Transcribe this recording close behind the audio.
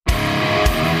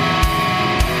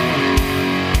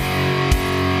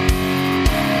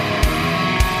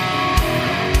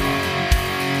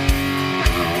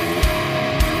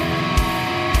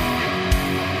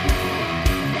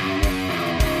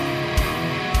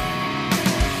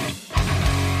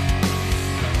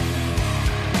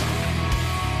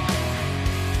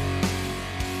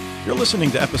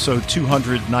listening to episode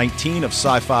 219 of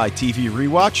Sci-Fi TV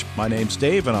Rewatch. My name's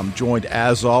Dave, and I'm joined,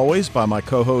 as always, by my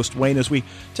co-host Wayne as we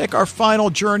take our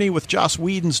final journey with Joss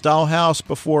Whedon's Dollhouse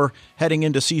before heading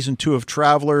into season 2 of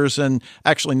Travelers. And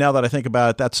actually, now that I think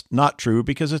about it, that's not true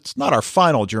because it's not our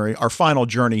final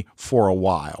journey for a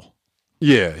while.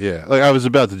 Yeah. Like I was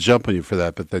about to jump on you for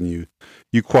that, but then you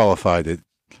qualified it.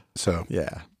 So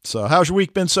yeah. So how's your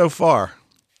week been so far?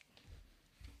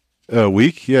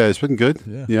 Week? Yeah, it's been good.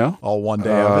 Yeah. All one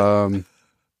day of it.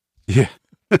 Yeah.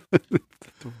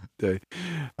 Day.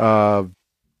 Yeah,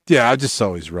 I just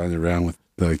always run around with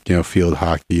field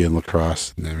hockey and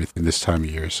lacrosse and everything this time of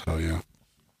year. So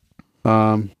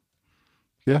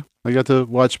yeah, I got to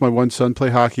watch my one son play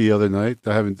hockey the other night.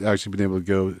 I haven't actually been able to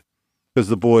go because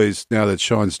the boys, now that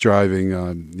Sean's driving,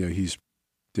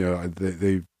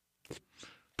 they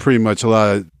pretty much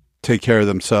take care of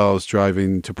themselves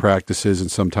driving to practices and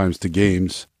sometimes to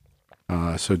games.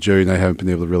 So Jerry and I haven't been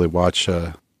able to really watch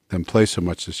them play so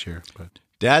much this year. But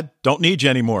Dad, don't need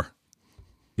you anymore.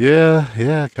 Yeah,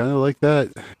 kind of like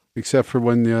that. Except for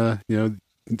when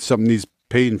something needs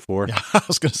paying for. Yeah, I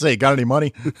was going to say, got any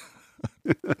money?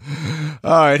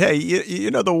 All right. Hey,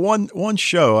 the one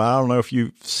show, I don't know if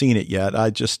you've seen it yet. I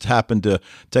just happened to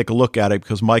take a look at it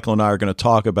because Michael and I are going to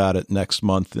talk about it next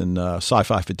month in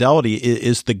Sci-Fi Fidelity,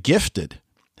 is The Gifted.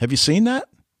 Have you seen that?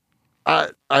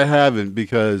 I haven't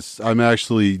because I'm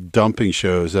actually dumping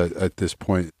shows at this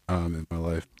point in my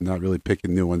life, not really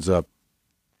picking new ones up.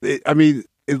 It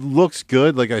looks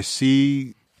good. Like I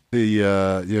see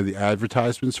the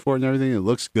advertisements for it and everything. It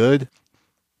looks good.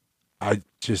 I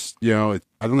just, I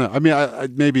don't know. I mean,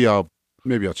 maybe I'll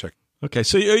check. Okay,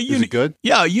 so is it good?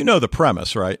 Yeah, you know the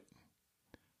premise, right?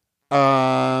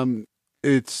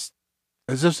 It's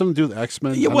as if something to do with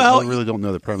X-Men. Yeah, I really don't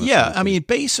know the premise. Yeah, I mean,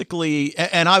 basically,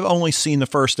 and I've only seen the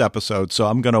first episode, so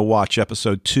I'm going to watch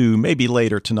episode 2 maybe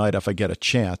later tonight if I get a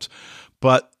chance.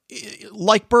 But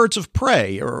like Birds of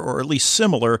Prey, or at least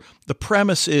similar, the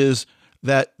premise is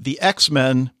that the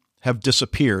X-Men have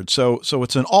disappeared. So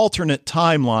it's an alternate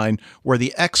timeline where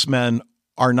the X-Men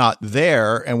are not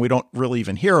there and we don't really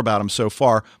even hear about them so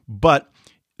far, but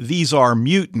these are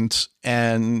mutants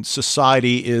and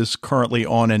society is currently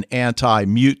on an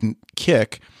anti-mutant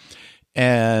kick.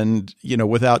 And,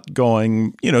 without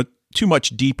going, too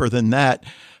much deeper than that,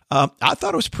 I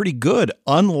thought it was pretty good.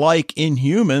 Unlike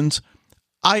Inhumans,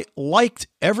 I liked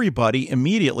everybody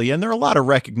immediately, and there are a lot of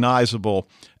recognizable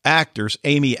actors.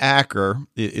 Amy Acker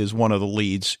is one of the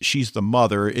leads. She's the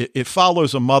mother. It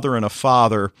follows a mother and a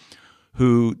father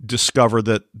who discover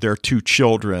that their 2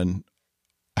 children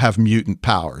have mutant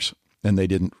powers, and they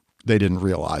didn't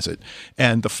realize it.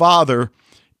 And the father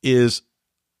is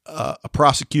a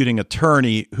prosecuting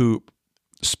attorney who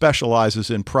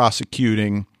specializes in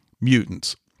prosecuting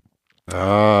mutants.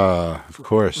 Ah, of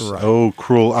course. Right. Oh,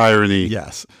 cruel irony.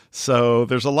 Yes. So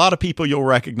there's a lot of people you'll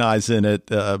recognize in it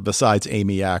besides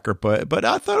Amy Acker, but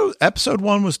I thought episode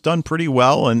 1 was done pretty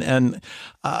well. And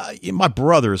my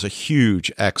brother is a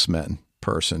huge X-Men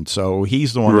person, so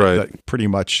he's the one that pretty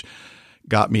much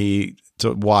got me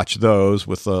to watch those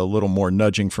with a little more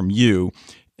nudging from you.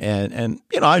 And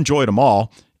I enjoyed them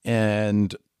all.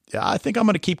 And I think I'm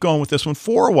going to keep going with this one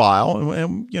for a while,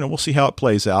 and we'll see how it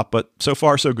plays out. But so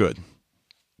far, so good.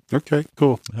 Okay,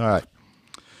 cool. All right.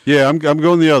 Yeah, I'm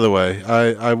going the other way.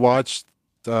 I watched.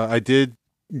 I did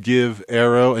give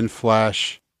Arrow and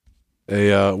Flash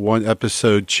a 1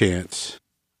 episode chance,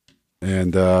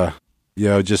 and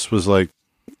just was like,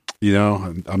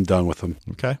 I'm done with them.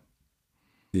 Okay.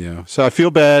 So I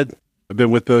feel bad. I've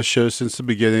been with both shows since the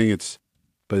beginning.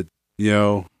 But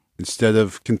instead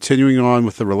of continuing on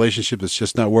with the relationship that's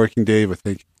just not working, Dave, I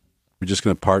think we're just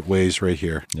going to part ways right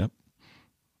here. Yep.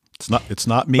 It's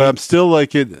not me. But I'm still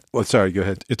like it. Well, sorry, go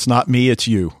ahead. It's not me, it's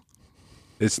you.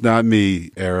 It's not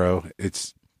me, Arrow.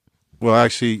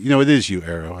 Actually, it is you,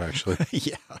 Arrow, actually.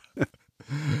 Yeah.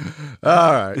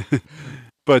 All right.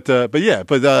 But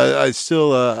I'm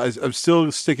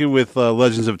still sticking with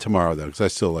Legends of Tomorrow though, because I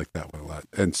still like that one a lot.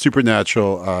 And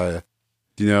Supernatural,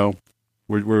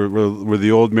 we're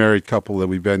the old married couple that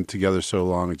we've been together so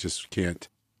long, I just can't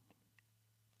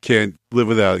live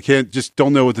without it.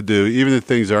 Don't know what to do. Even if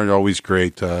things aren't always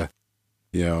great, we're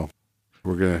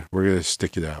gonna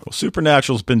stick it out. Well,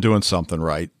 Supernatural's been doing something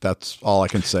right. That's all I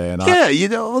can say. And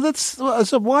that's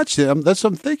as I'm watching it, that's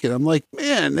what I'm thinking. I'm like,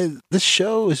 man, this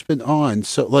show has been on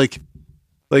so like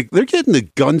they're getting the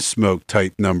Gunsmoke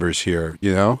type numbers here,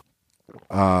 but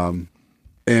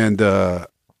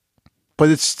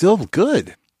it's still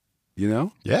good, Yeah.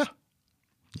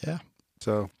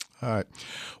 So. All right.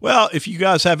 Well, if you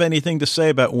guys have anything to say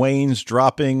about Wayne's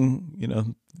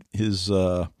dropping, his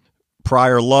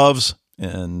prior loves,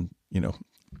 and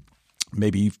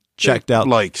maybe you've checked out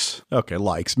likes. Okay,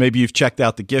 likes. Maybe you've checked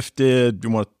out The Gifted. You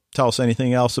want to tell us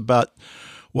anything else about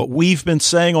what we've been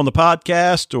saying on the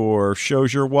podcast or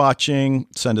shows you're watching?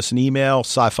 Send us an email,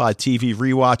 sci-fi TV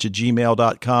rewatch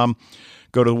 @gmail.com.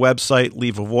 Go to the website,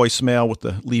 leave a voicemail with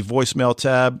the Leave Voicemail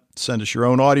tab. Send us your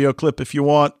own audio clip if you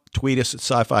want. Tweet us at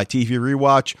Sci-Fi TV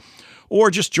Rewatch,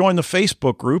 or just join the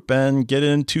Facebook group and get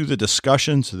into the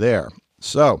discussions there.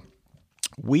 So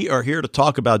we are here to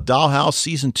talk about Dollhouse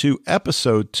Season 2,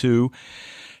 Episode 2.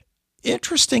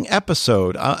 Interesting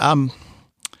episode.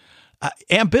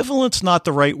 Ambivalent's not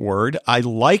the right word. I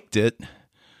liked it.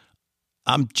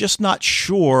 I'm just not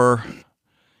sure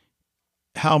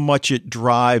how much it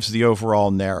drives the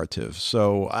overall narrative.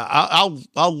 So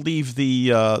I'll leave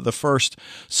the first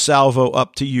salvo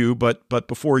up to you. But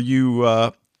before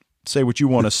you say what you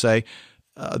want to say,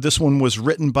 this one was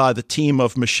written by the team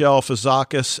of Michelle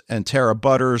Fazakis and Tara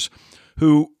Butters,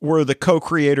 who were the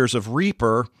co-creators of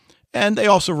Reaper, and they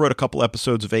also wrote a couple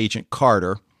episodes of Agent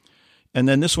Carter. And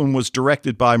then this one was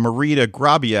directed by Marita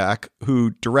Grabiak, who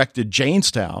directed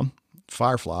Janestown,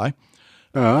 Firefly,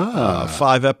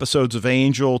 5 episodes of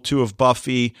Angel, 2 of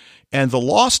Buffy, and the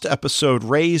lost episode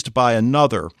Raised by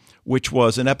Another, which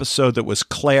was an episode that was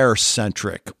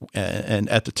Claire-centric. And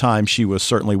at the time, she was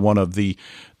certainly one of the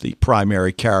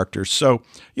primary characters. So,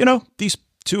 these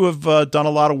two have done a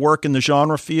lot of work in the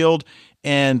genre field,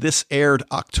 and this aired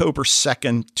October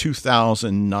 2nd,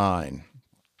 2009.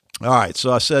 All right,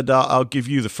 so I said I'll give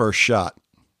you the first shot.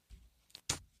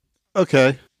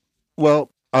 Okay.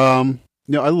 Well, I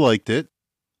liked it.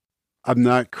 I'm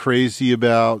not crazy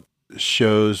about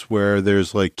shows where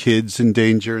there's like kids in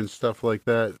danger and stuff like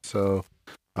that. So,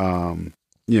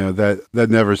 that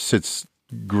never sits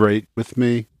great with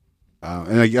me.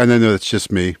 And I know that's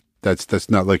just me. That's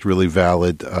not like really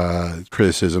valid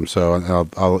criticism. So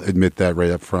I'll admit that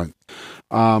right up front.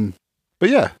 But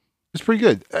yeah. It's pretty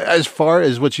good. As far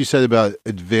as what you said about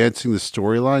advancing the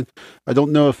storyline, I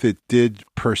don't know if it did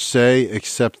per se,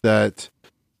 except that,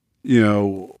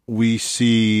 we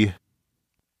see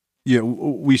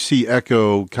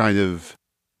Echo kind of,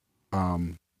 I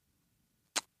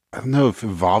don't know if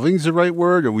evolving is the right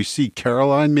word, or we see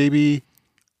Caroline maybe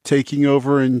taking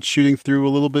over and shooting through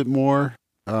a little bit more.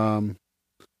 I don't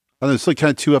know, it's like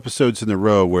kind of 2 episodes in a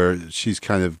row where she's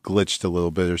kind of glitched a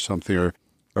little bit or something, or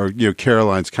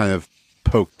Caroline's kind of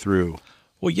poked through.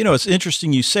 Well, it's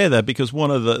interesting you say that, because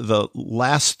one of the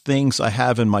last things I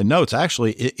have in my notes,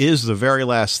 actually, it is the very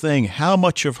last thing. How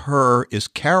much of her is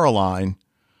Caroline,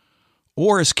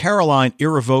 or is Caroline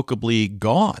irrevocably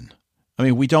gone? I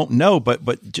mean, we don't know,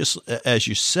 but just as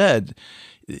you said,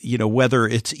 whether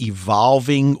it's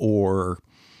evolving or,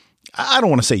 I don't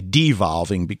want to say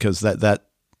devolving, because that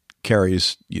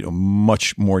carries,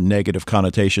 much more negative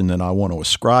connotation than I want to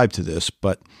ascribe to this,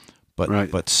 but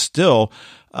still,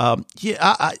 I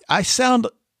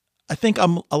think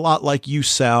I'm a lot like you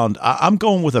sound. I'm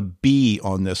going with a B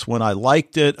on this one. I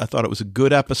liked it. I thought it was a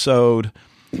good episode,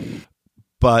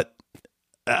 but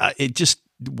it just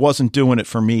wasn't doing it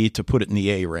for me to put it in the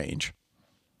A range.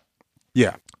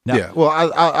 Yeah. Now, yeah. Well,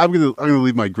 I'm gonna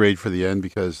leave my grade for the end,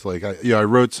 because I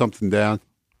wrote something down.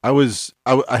 I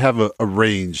have a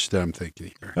range that I'm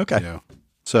thinking here. Okay.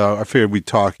 So I figured we'd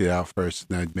talk it out first,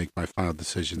 and I'd make my final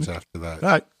decisions after that. All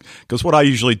right. Because what I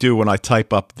usually do when I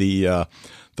type up the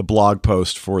blog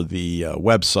post for the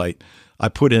website, I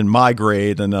put in my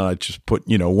grade, and then I just put,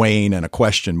 Wayne and a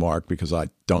question mark, because I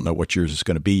don't know what yours is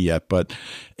going to be yet. But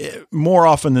more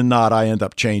often than not, I end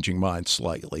up changing mine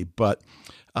slightly. But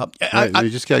you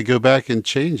just got to go back and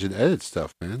change and edit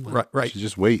stuff, man. Right. You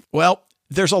just wait. Well,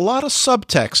 there's a lot of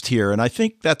subtext here, and I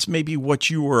think that's maybe what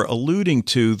you were alluding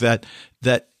to, that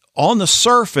on the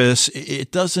surface,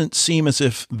 it doesn't seem as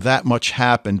if that much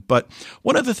happened. But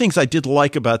one of the things I did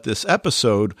like about this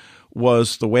episode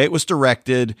was the way it was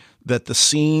directed, that the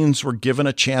scenes were given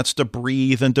a chance to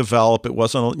breathe and develop. It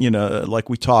wasn't, like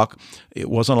we talk, it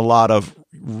wasn't a lot of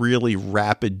really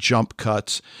rapid jump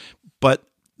cuts. But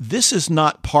this is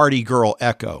not Party Girl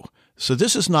Echo. So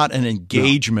this is not an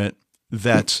engagement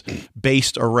that's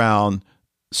based around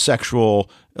sexual,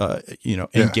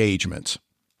 engagements.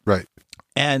 Right.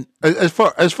 And as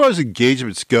far as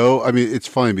engagements go, I mean, it's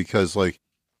funny because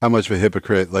how much of a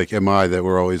hypocrite am I that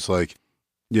we're always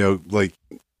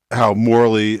how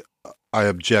morally I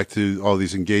object to all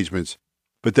these engagements,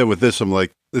 but then with this, I'm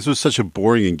like, this was such a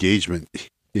boring engagement,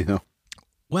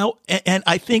 Well, and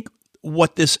I think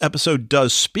what this episode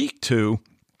does speak to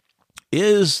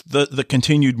is the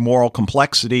continued moral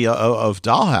complexity of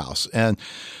Dollhouse. And,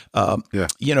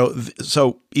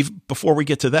 so even before we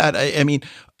get to that, I mean,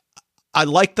 I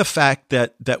like the fact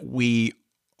that we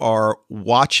are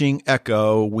watching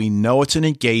Echo. We know it's an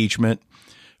engagement.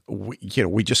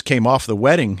 We just came off the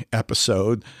wedding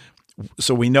episode,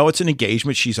 so we know it's an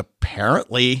engagement. She's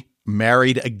apparently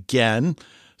married again.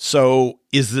 So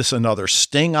is this another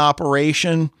sting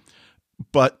operation?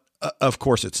 But of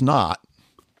course it's not.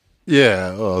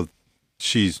 Yeah, well,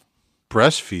 she's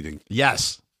breastfeeding.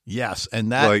 Yes,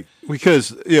 and that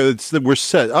because we're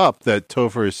set up that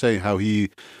Topher is saying how he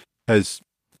has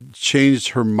changed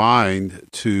her mind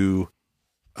to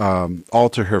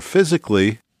alter her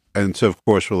physically, and so of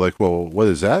course we're like, well, what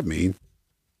does that mean?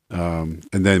 And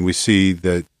then we see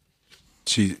that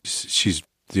she's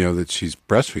that she's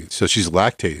breastfeeding, so she's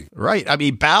lactating. Right. I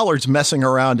mean, Ballard's messing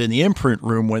around in the imprint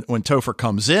room when Topher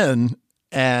comes in,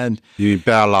 and you mean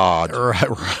Ballard,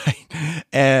 right?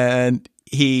 And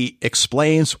he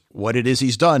explains what it is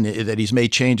he's done, that he's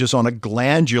made changes on a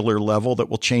glandular level that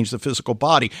will change the physical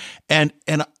body. And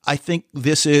I think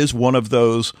this is one of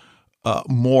those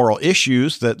moral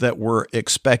issues that we're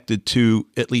expected to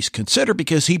at least consider,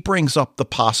 because he brings up the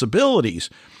possibilities,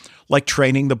 like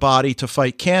training the body to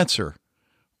fight cancer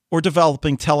or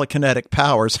developing telekinetic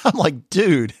powers. I'm like,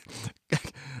 dude,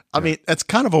 I mean, that's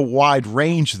kind of a wide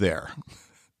range there.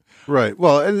 Right.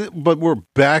 Well, but we're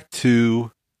back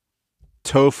to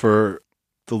Topher,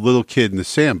 the little kid in the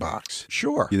sandbox.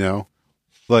 Sure.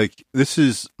 Like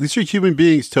these are human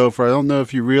beings, Topher. I don't know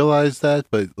if you realize that,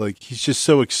 but like he's just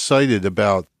so excited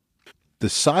about the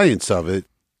science of it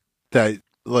that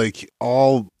like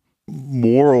all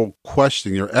moral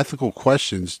questioning or ethical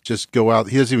questions just go out.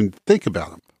 He doesn't even think about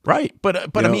them. Right.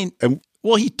 But I mean,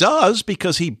 well, he does,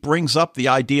 because he brings up the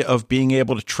idea of being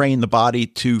able to train the body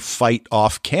to fight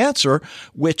off cancer,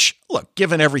 which, look,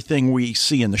 given everything we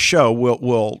see in the show,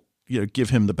 will give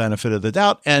him the benefit of the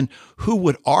doubt. And who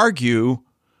would argue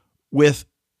with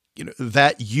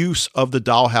that use of the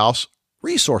dollhouse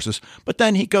resources? But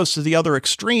then he goes to the other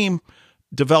extreme,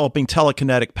 developing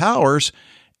telekinetic powers.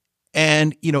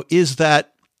 And, is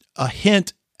that a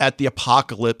hint at the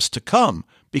apocalypse to come?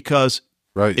 Because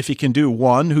right. If he can do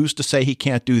one, who's to say he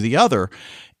can't do the other?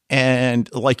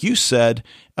 And like you said,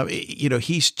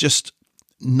 he's just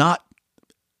not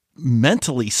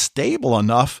mentally stable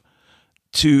enough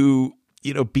to,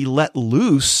 be let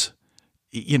loose,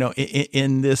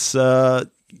 in this,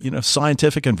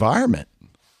 scientific environment.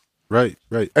 Right.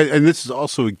 And this is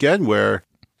also, again, where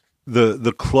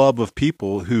the club of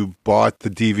people who bought the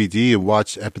DVD and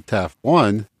watched Epitaph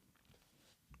 1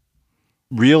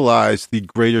 realize the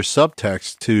greater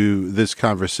subtext to this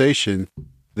conversation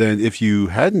than if you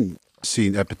hadn't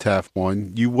seen Epitaph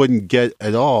 1, you wouldn't get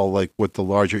at all like what the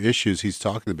larger issues he's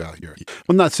talking about here.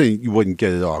 I'm not saying you wouldn't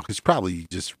get it all, because probably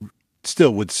just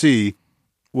still would see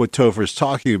what Topher's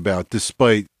talking about,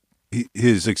 despite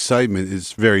his excitement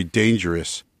is very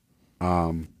dangerous.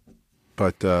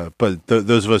 But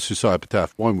those of us who saw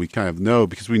Epitaph 1, we kind of know,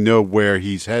 because we know where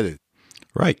he's headed.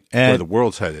 Right. And where the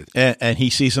world's headed. And he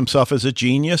sees himself as a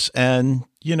genius. And,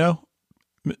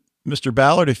 Mr.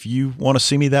 Ballard, if you want to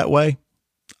see me that way,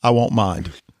 I won't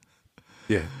mind.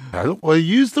 Yeah. I don't want to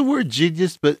use the word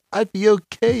genius, but I'd be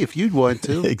okay if you'd want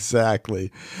to.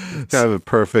 Exactly. Kind of a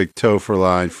perfect Topher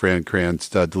line, Fran Kranz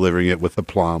delivering it with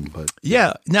aplomb. But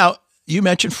yeah. Now, you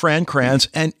mentioned Fran Kranz,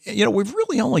 and, we've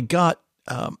really only got,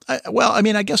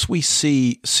 I guess we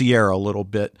see Sierra a little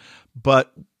bit,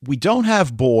 but we don't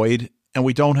have Boyd, and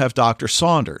we don't have Dr.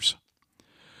 Saunders.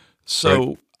 So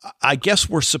right. I guess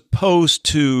we're supposed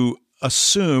to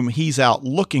assume he's out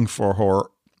looking for her,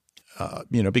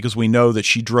 because we know that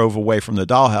she drove away from the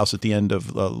dollhouse at the end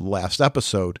of the last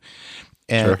episode.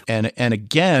 And, sure. and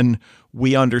again,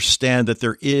 we understand that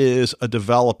there is a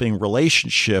developing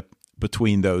relationship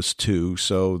between those two.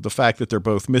 So the fact that they're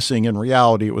both missing, in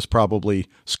reality, it was probably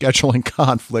scheduling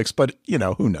conflicts, but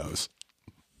who knows?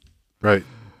 Right.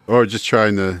 Or just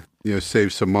trying to,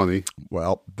 save some money.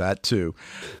 Well, that too.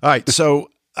 All right.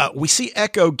 So we see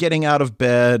Echo getting out of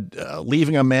bed,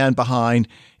 leaving a man behind.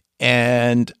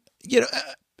 And,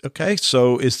 okay,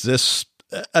 so is this,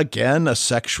 again, a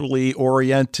sexually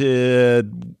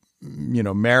oriented,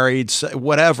 married,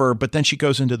 whatever. But then she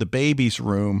goes into the baby's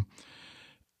room,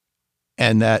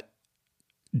 and that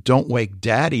 "don't wake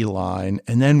daddy" line.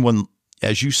 And then when,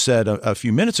 as you said a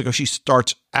few minutes ago, she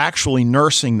starts actually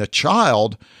nursing the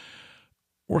child,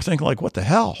 we're thinking like, what the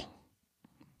hell?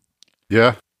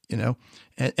 Yeah.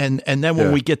 And then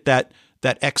when we get that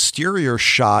exterior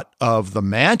shot of the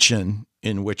mansion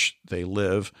in which they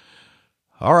live,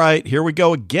 all right, here we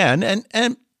go again.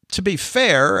 And to be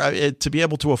fair, to be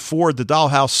able to afford the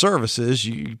dollhouse services,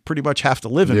 you pretty much have to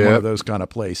live in one of those kind of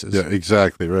places. Yeah,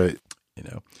 exactly. Right.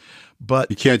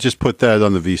 But you can't just put that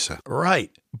on the visa.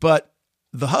 right. But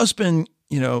the husband,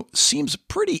 seems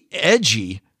pretty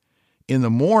edgy in the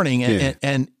morning,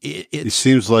 and he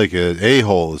seems like an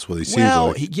a-hole is what he seems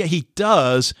like. He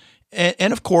does.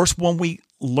 And of course, when we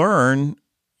learn,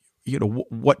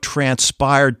 what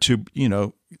transpired to,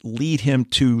 lead him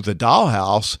to the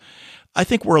dollhouse, I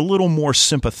think we're a little more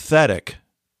sympathetic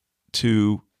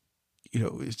to,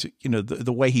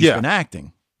 the way he's been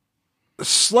acting.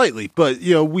 Slightly, but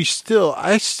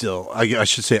I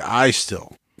should say,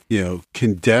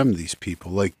 condemn these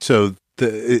people. Like, so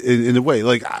in a way,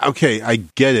 like, okay, I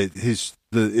get it.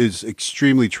 Is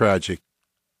extremely tragic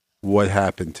what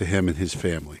happened to him and his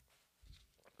family,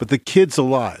 but the kid's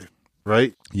alive,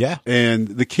 right? Yeah, and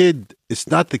the kid, it's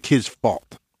not the kid's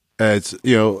fault, as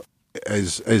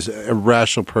as a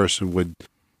rational person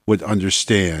would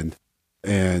understand,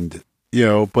 and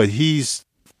but he's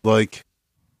like.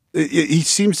 He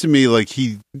seems to me like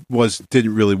he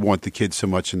didn't really want the kid so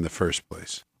much in the first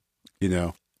place,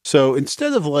 So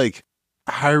instead of like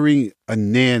hiring a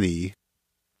nanny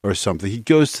or something, he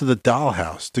goes to the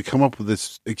dollhouse to come up with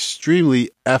this extremely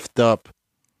effed up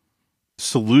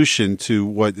solution to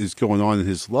what is going on in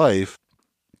his life,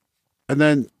 and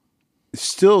then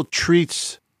still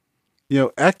treats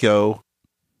Echo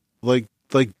like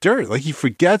dirt. Like he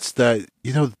forgets that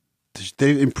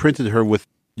they imprinted her with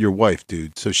your wife,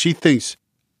 dude. So she thinks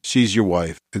she's your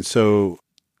wife, and so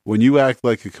when you act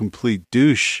like a complete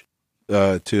douche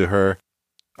to her,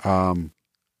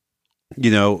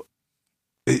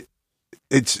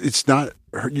 it's not.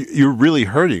 You're really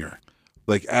hurting her,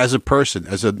 like as a person,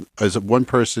 as a one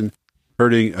person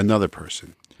hurting another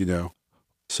person.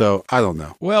 So I don't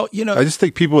know. Well, I just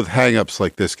think people with hang-ups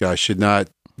like this guy should not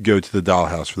go to the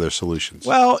dollhouse for their solutions.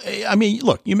 Well, I mean,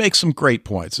 look, you make some great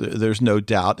points. There's no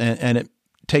doubt, and it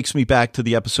takes me back to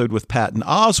the episode with Patton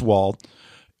Oswalt,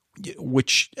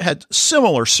 which had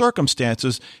similar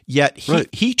circumstances, yet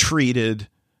he treated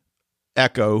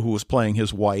Echo, who was playing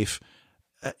his wife,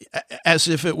 as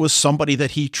if it was somebody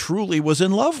that he truly was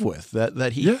in love with,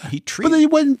 that he treated. But then he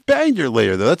went and banged her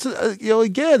later, though. That's,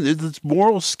 again, it's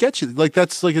moral sketchy. Like,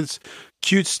 that's like it's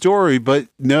cute story, but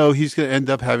no, he's going to end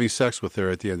up having sex with her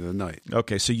at the end of the night.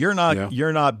 Okay, so you're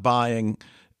not buying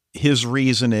his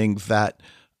reasoning that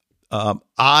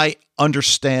I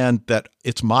understand that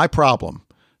it's my problem.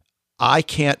 I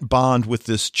can't bond with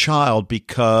this child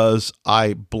because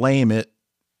I blame it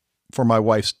for my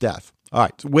wife's death. All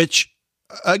right, which,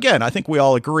 again, I think we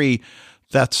all agree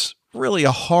that's really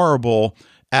a horrible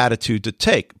attitude to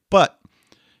take. But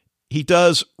he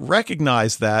does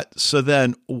recognize that. So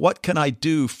then what can I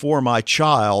do for my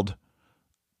child?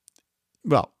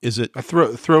 Well, is it... I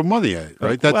throw money at it,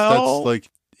 right? That's like...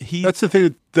 that's the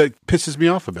thing that pisses me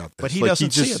off about this. But he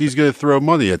doesn't see it. He's going to throw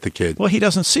money at the kid. Well, he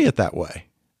doesn't see it that way.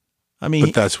 I mean,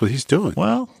 but that's what he's doing.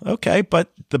 Well, okay,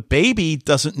 but the baby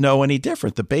doesn't know any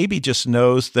different. The baby just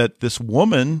knows that this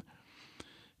woman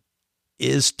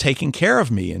is taking care of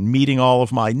me and meeting all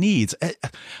of my needs.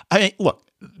 I mean, look,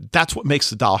 that's what makes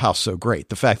the dollhouse so great.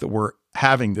 The fact that we're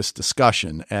having this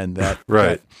discussion and that,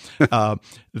 right.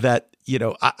 that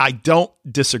I don't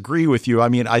disagree with you. I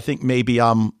mean, I think maybe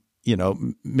I'm,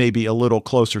 maybe a little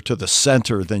closer to the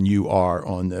center than you are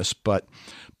on this, but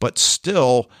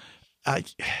still, I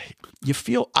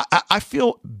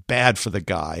feel bad for the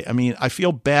guy. I mean, I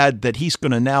feel bad that he's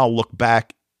going to now look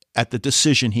back at the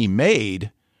decision he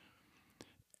made,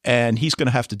 and he's going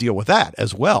to have to deal with that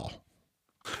as well.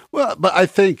 Well, but I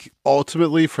think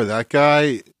ultimately for that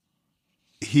guy,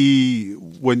 he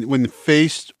when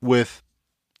faced with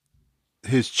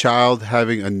his child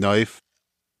having a knife,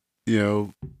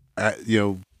 being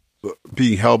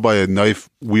held by a knife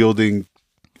wielding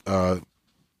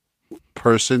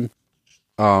person,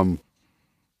 I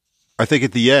think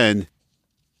at the end,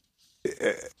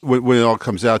 when it all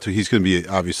comes out to, he's going to be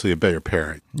obviously a better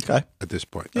parent. Okay, at this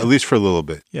point, at least for a little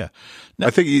bit. Yeah, now,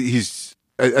 I think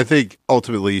I think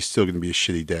ultimately he's still going to be a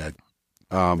shitty dad.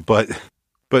 But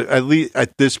at least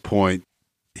at this point,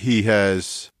 he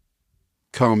has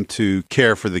come to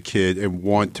care for the kid and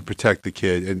want to protect the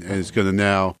kid, and is going to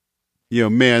now,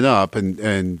 man up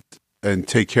and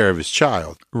take care of his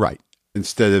child, right?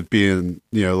 Instead of being,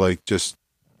 like just,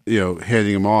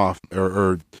 handing him off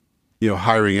or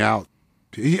hiring out.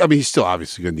 He's still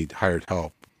obviously going to need hired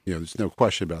help. There's no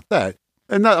question about that.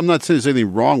 And I'm not saying there's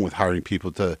anything wrong with hiring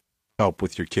people to help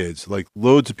with your kids. Like,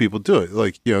 loads of people do it.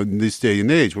 Like, in this day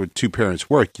and age where two parents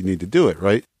work, you need to do it,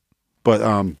 right? But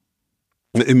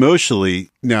emotionally,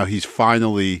 now he's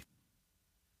finally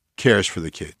cares for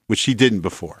the kid, which he didn't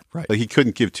before. Right. Like, he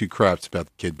couldn't give two craps about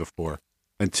the kid before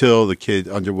until the kid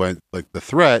underwent like the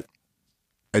threat,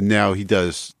 and now he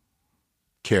does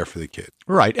care for the kid.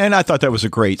 Right. And I thought that was a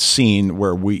great scene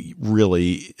where we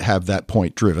really have that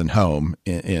point driven home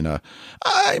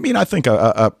I think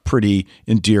a pretty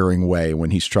endearing way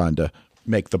when he's trying to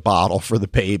make the bottle for the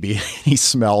baby. He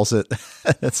smells it.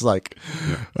 It's like,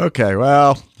 okay,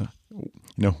 well,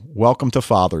 welcome to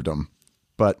fatherdom.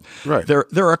 But right. there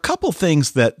are a couple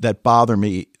things that bother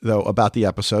me, though, about the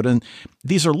episode. And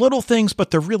these are little things,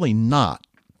 but they're really not.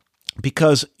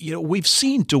 Because, we've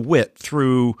seen DeWitt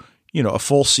through, a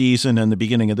full season and the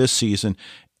beginning of this season,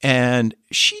 and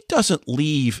she doesn't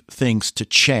leave things to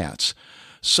chance.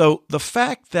 So the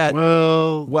fact that,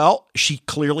 she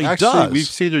clearly does. We've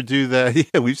seen her do that.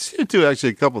 Yeah, we've seen her do it actually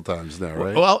a couple times now,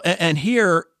 right? Well, and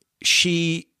here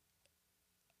she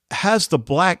has the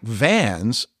black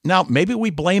vans. Now, maybe we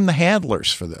blame the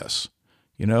handlers for this.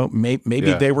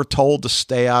 Maybe they were told to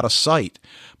stay out of sight.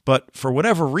 But for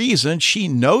whatever reason, she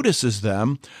notices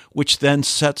them, which then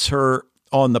sets her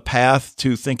on the path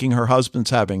to thinking her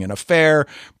husband's having an affair,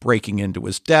 breaking into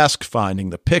his desk, finding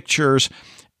the pictures.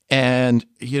 And,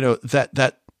 now,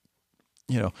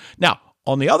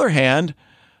 on the other hand,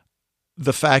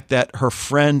 the fact that her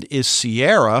friend is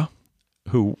Sierra,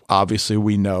 who obviously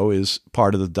we know is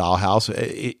part of the dollhouse,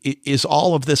 is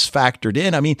all of this factored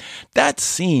in? I mean, that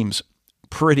seems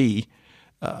pretty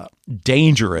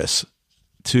dangerous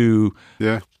to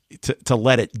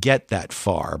let it get that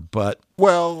far. But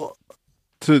to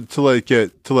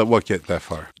let what get that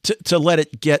far? To let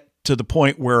it get to the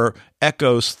point where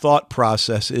Echo's thought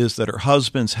process is that her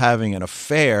husband's having an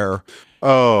affair.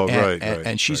 Oh,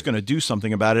 and she's going to do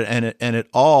something about it. And it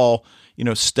all,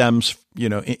 stems,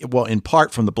 in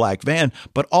part from the black van,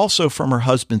 but also from her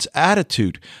husband's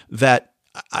attitude that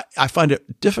I find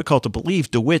it difficult to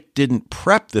believe DeWitt didn't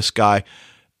prep this guy.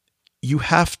 You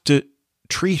have to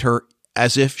treat her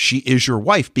as if she is your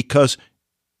wife, because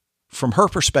from her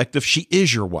perspective, she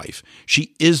is your wife.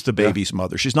 She is the baby's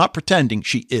mother. She's not pretending,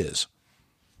 she is.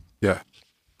 Yeah.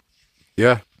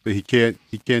 Yeah. But he can't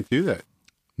do that.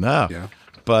 No. Yeah.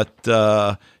 But,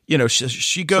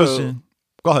 she goes in.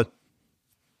 Go ahead.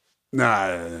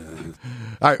 Nah.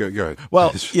 All right. Go ahead. Well,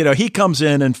 he comes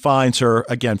in and finds her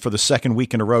again for the second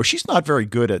week in a row. She's not very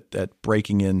good at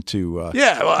breaking into.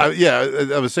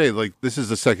 I was saying, like, this is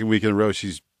the second week in a row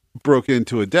she's broken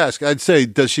into a desk. I'd say,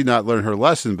 does she not learn her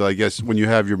lesson? But I guess when you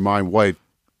have your mind wiped,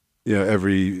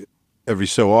 every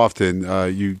so often,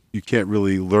 you can't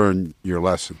really learn your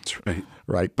lessons, right?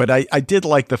 Right. But I did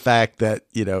like the fact that,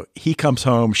 he comes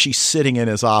home, she's sitting in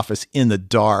his office in the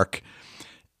dark,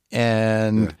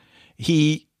 and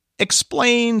he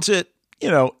explains it,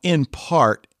 in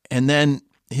part. And then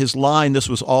his line, "This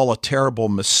was all a terrible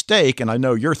mistake." And I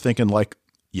know you're thinking, like,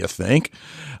 you think?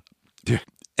 Yeah.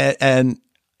 And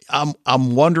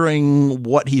I'm wondering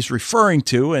what he's referring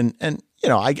to. And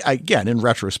I again, in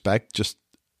retrospect, just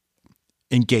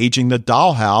engaging the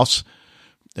dollhouse,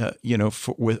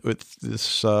 with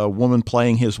this woman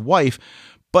playing his wife.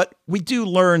 But we do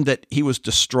learn that he was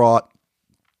distraught,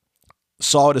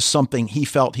 saw it as something he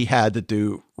felt he had to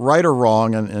do, right or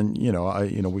wrong.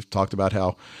 And we've talked about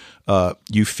how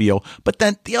you feel. But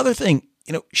then the other thing,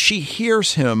 she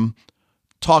hears him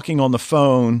talking on the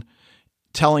phone,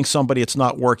 telling somebody it's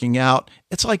not working out.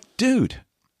 It's like, dude,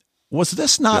 was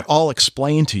this not all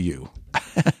explained to you?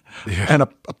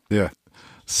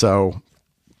 So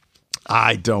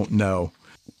I don't know.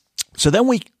 So then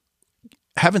we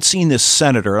haven't seen this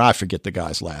senator. I forget the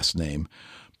guy's last name,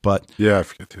 but I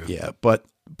forget too. Yeah, but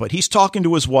he's talking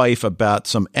to his wife about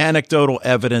some anecdotal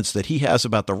evidence that he has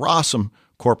about the Rossum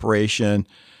Corporation.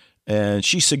 And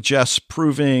she suggests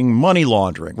proving money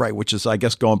laundering, right? Which is, I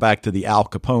guess, going back to the Al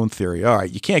Capone theory. All right,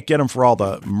 you can't get him for all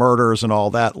the murders and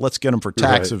all that. Let's get him for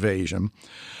tax evasion.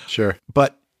 Sure.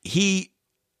 But he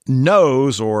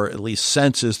knows, or at least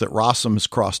senses, that Rossum has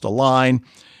crossed a line,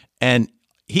 and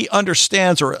he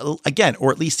understands, or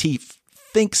at least he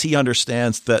thinks he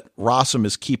understands, that Rossum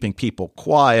is keeping people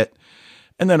quiet.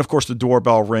 And then, of course, the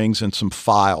doorbell rings and some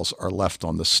files are left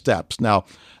on the steps. Now,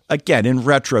 again, in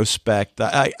retrospect,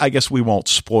 I guess we won't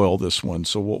spoil this one,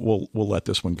 so we'll let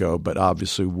this one go. But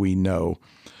obviously, we know,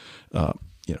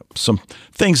 some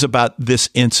things about this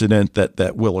incident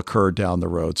that will occur down the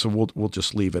road. So we'll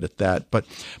just leave it at that. But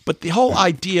the whole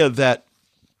idea that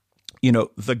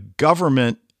the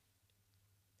government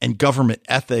and government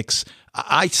ethics,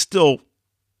 I still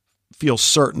feel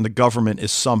certain the government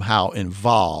is somehow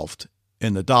involved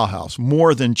in the dollhouse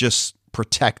more than just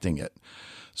protecting it.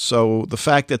 So the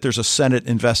fact that there's a Senate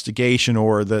investigation,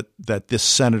 or that this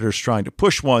senator's trying to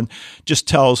push one, just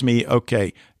tells me,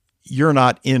 okay, you're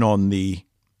not in on the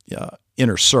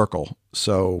inner circle.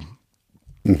 So,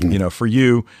 for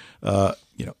you,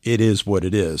 it is what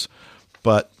it is.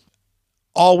 but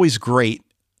always great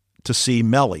to see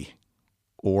Mellie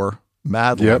or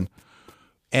Madeline. Yep.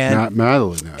 And Not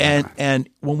Madeline. and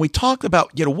when we talk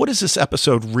about, what is this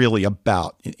episode really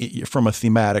about from a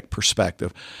thematic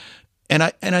perspective? And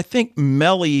I think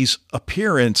Mellie's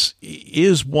appearance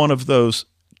is one of those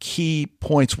key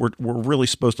points we're really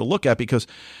supposed to look at, because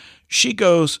she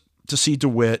goes to see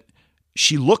DeWitt.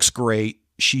 She looks great.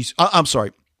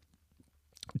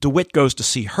 DeWitt goes to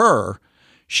see her.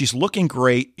 She's looking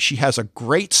great. She has a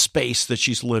great space that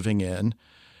she's living in.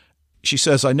 She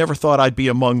says, "I never thought I'd be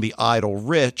among the idle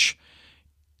rich."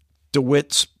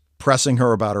 DeWitt's pressing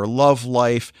her about her love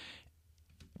life.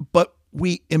 But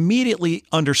we immediately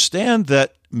understand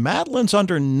that Madeline's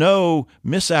under no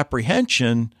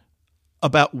misapprehension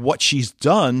about what she's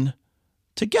done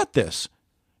to get this.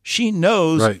 She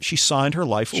knows she signed her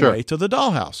life away to the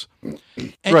dollhouse.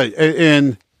 And, right.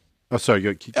 And oh,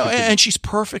 sorry. and she's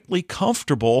perfectly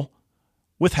comfortable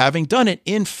with having done it.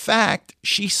 In fact,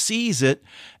 she sees it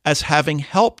as having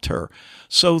helped her.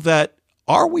 So that,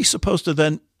 are we supposed to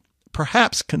then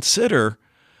perhaps consider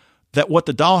that what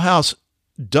the dollhouse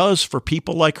does for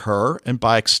people like her, and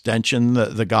by extension,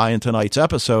 the guy in tonight's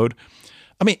episode,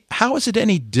 I mean, how is it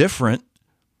any different?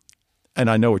 And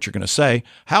I know what you're going to say.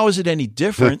 How is it any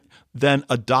different than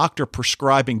a doctor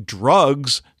prescribing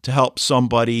drugs to help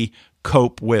somebody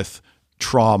cope with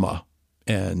trauma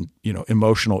and,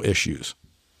 emotional issues?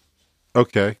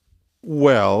 Okay.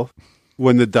 Well,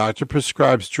 when the doctor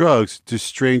prescribes drugs, do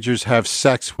strangers have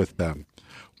sex with them?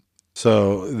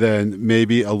 So then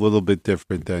maybe a little bit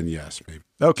different than yes, maybe.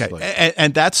 Okay.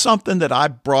 And that's something that I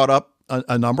brought up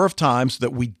a number of times,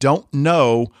 that we don't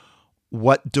know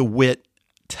what DeWitt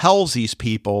tells these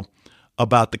people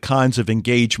about the kinds of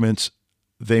engagements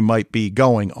they might be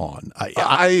going on.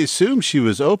 I assume she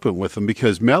was open with them,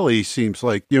 because Mellie seems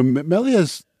like, Mellie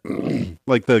has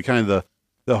like the kind of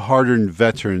the hardened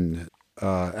veteran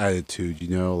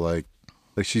attitude, like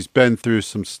she's been through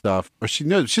some stuff, or she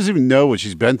doesn't even know what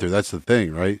she's been through. That's the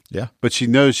thing, right? Yeah. But she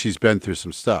knows she's been through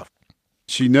some stuff.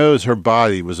 She knows her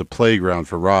body was a playground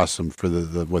for Rossum for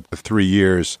the 3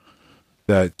 years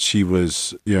that she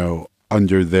was,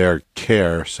 under their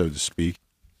care, so to speak.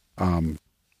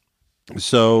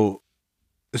 So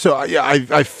yeah,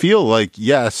 I feel like,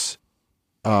 yes,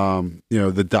 the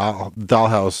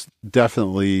dollhouse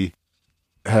definitely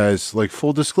has like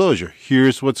full disclosure.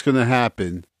 Here's what's going to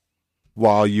happen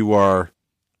while you are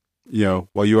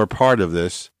part of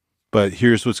this, but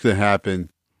here's what's going to happen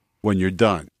when you're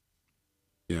done.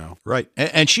 Right.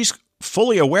 And she's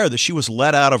fully aware that she was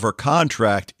let out of her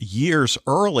contract years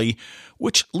early,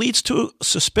 which leads to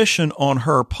suspicion on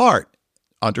her part,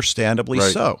 understandably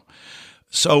so.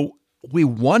 So we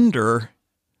wonder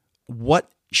what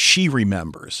she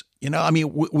remembers.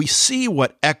 We see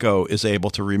what Echo is able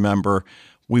to remember.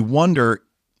 We wonder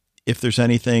if there's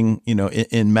anything,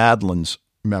 in Madeline's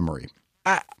memory.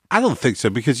 I don't think so,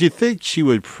 because you think she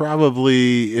would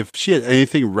probably, if she had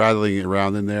anything rattling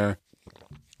around in there,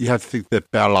 you have to think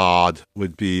that Ballade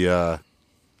would be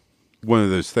one of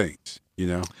those things,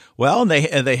 Well, and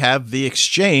they have the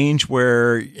exchange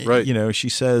where, she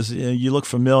says, "You look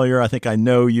familiar. I think I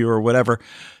know you," or whatever.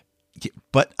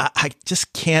 But I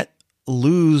just can't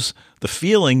lose the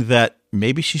feeling that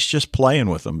maybe she's just playing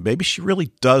with him. Maybe she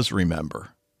really does remember.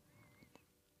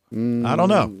 I don't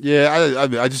know. Yeah,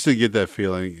 I just didn't get that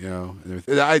feeling,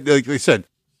 like I said,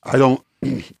 I don't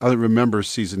remember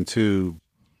season 2.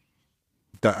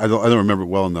 I don't remember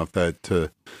well enough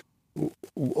that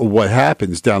what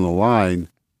happens down the line,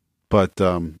 but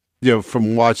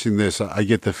from watching this, I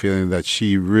get the feeling that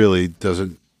she really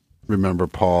doesn't remember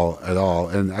Paul at all,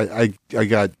 and I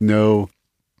got no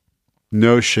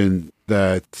notion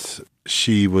that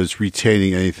she was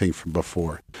retaining anything from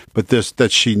before, but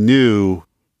that she knew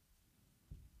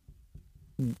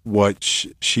what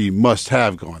she must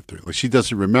have gone through. Like, she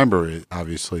doesn't remember it,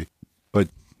 obviously, but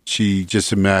she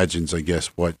just imagines, I guess,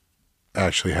 what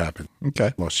actually happened.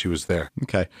 Okay. While she was there.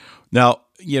 Okay. Now,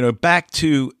 back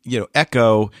to,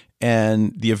 Echo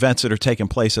and the events that are taking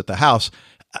place at the house.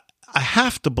 I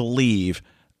have to believe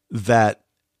that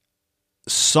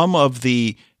some of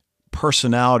the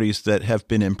personalities that have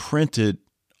been imprinted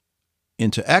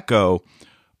into Echo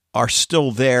are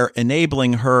still there,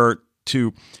 enabling her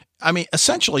to,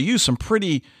 essentially use some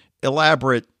pretty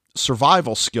elaborate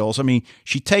survival skills.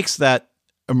 She takes that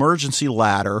emergency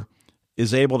ladder,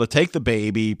 is able to take the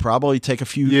baby, probably take a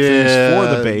few things for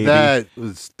the baby.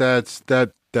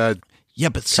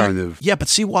 But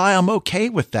see why I'm okay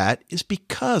with that is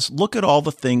because look at all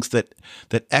the things that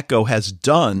Echo has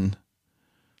done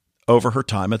over her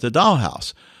time at the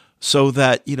dollhouse. so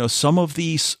that, some of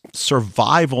these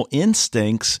survival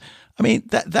instincts, I mean,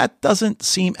 that doesn't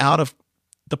seem out of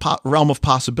the realm of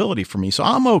possibility for me. So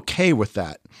I'm okay with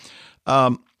that.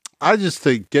 I just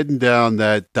think getting down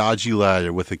that dodgy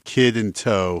ladder with a kid in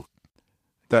tow,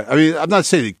 I'm not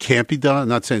saying it can't be done. I'm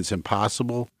not saying it's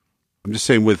impossible. I'm just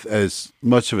saying with as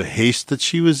much of a haste that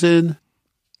she was in,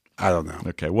 I don't know.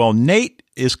 Okay. Well, Nate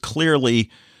is clearly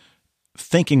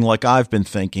thinking like I've been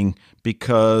thinking,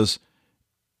 because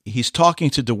he's talking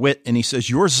to DeWitt and he says,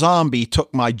 "Your zombie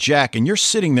took my Jack and you're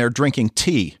sitting there drinking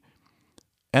tea."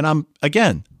 And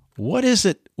again, what is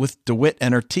it with DeWitt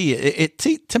and her tea?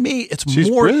 To me, she's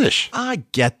more British. I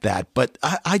get that, but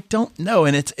I don't know.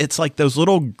 And it's like those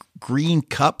little green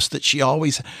cups that she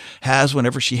always has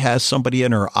whenever she has somebody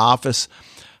in her office.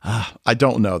 I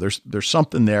don't know. There's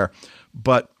something there,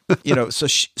 but so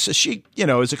she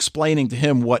is explaining to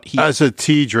him what he, as a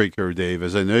tea drinker, Dave,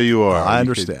 as I know you are. I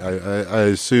understand. I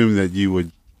assume that you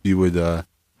would kind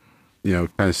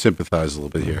of sympathize a little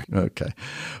bit here. Okay,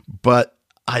 but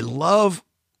I love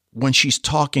when she's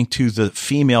talking to the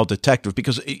female detective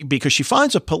because she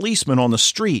finds a policeman on the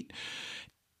street,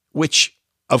 which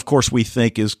of course we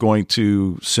think is going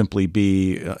to simply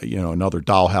be another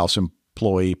Dollhouse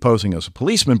employee posing as a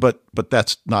policeman, but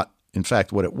that's not in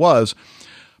fact what it was.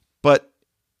 But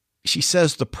she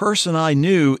says, "The person I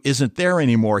knew isn't there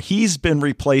anymore. He's been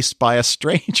replaced by a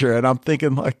stranger." And I'm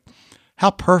thinking, like,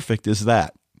 how perfect is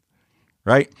that?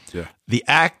 Right? Yeah. The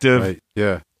active right.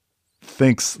 Yeah.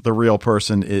 thinks the real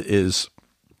person is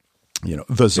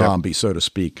the zombie, so to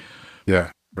speak.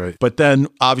 Yeah. Right. But then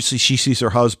obviously she sees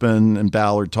her husband and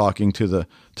Ballard talking to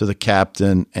the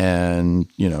captain,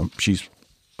 and she's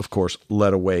of course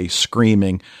led away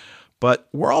screaming. But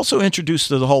we're also introduced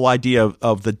to the whole idea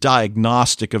of the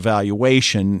diagnostic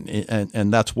evaluation,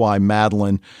 and that's why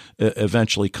Madeline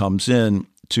eventually comes in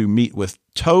to meet with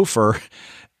Topher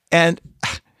and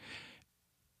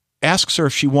asks her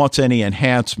if she wants any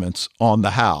enhancements on the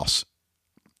house.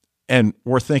 And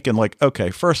we're thinking like,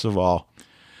 okay, first of all,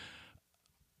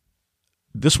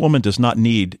 this woman does not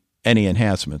need any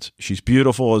enhancements. She's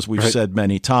beautiful, as we've said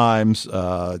many times.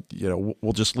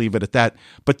 We'll just leave it at that.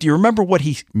 But do you remember what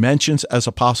he mentions as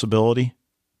a possibility?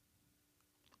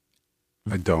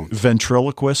 I don't.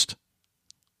 Ventriloquist.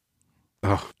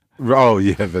 Oh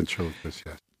yeah, ventriloquist.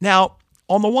 Yes. Now,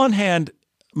 on the one hand,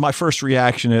 my first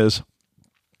reaction is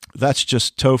that's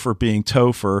just Topher being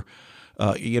Topher.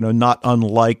 Not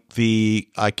unlike the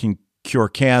 "I can cure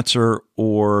cancer"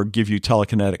 or "give you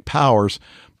telekinetic powers."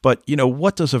 But,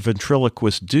 what does a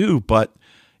ventriloquist do but,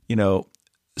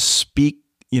 speak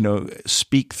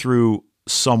through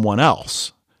someone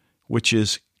else, which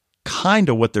is kind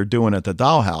of what they're doing at the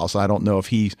Dollhouse. I don't know if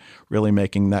he's really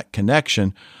making that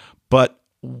connection. But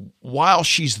while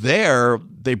she's there,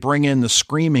 they bring in the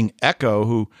screaming Echo,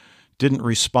 who didn't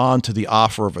respond to the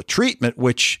offer of a treatment,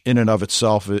 which in and of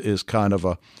itself is kind of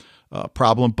a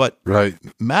problem. But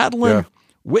Madeline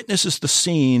witnesses the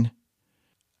scene.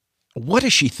 What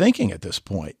is she thinking at this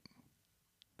point?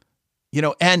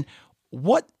 And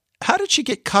how did she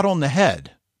get cut on the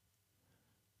head?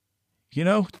 Do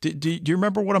you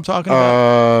remember what I'm talking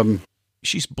about?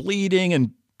 She's bleeding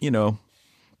and,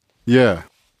 Yeah.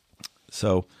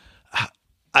 So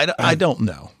I don't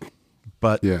know,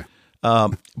 but,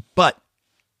 but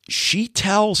she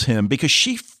tells him because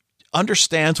she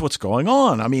understands what's going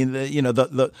on. I mean,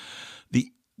 the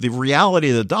reality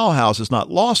of the Dollhouse is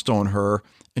not lost on her.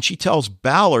 And she tells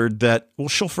Ballard that,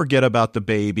 she'll forget about the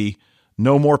baby.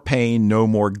 No more pain, no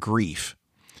more grief.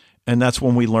 And that's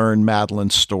when we learn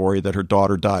Madeline's story that her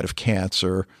daughter died of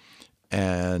cancer.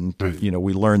 And,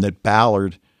 we learn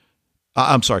that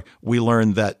we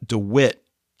learned that DeWitt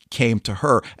came to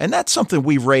her. And that's something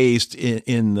we raised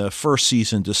in the first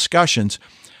season discussions.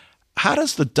 How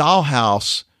does the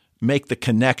Dollhouse make the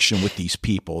connection with these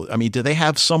people? I mean, do they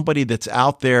have somebody that's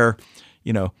out there,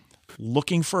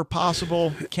 looking for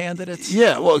possible candidates?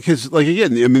 Yeah, well, because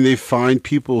they find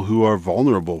people who are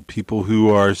vulnerable, people who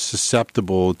are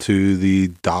susceptible to the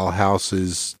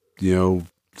Dollhouse's,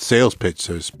 sales pitch,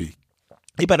 so to speak.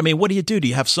 Hey, but what do you do? Do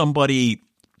you have somebody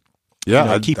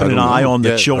keeping an eye on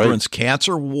the children's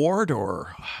cancer ward,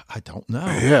 or I don't know.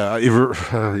 Yeah.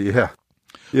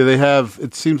 They have.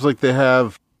 It seems like they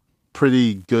have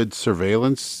pretty good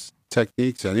surveillance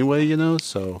techniques, anyway.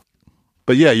 So.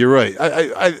 But yeah, you're right.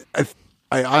 I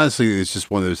honestly, it's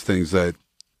just one of those things that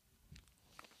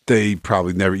they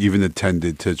probably never even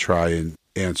intended to try and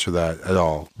answer that at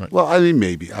all. Right. Well,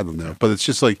 maybe, I don't know, but it's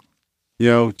just like,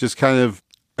 just kind of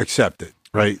accept it,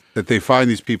 right? That they find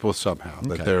these people somehow,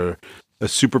 that they're a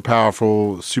super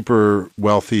powerful, super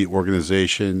wealthy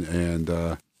organization,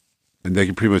 and and they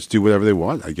can pretty much do whatever they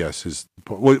want. I guess is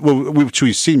which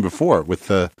we've seen before with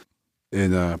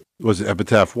was it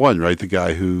Epitaph 1, right? The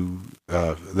guy who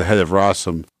the head of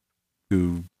Rossum,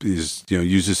 who is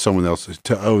uses someone else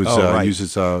to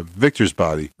uses Victor's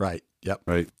body, Right. Yep.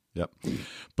 right? Yep.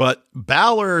 But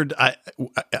Ballard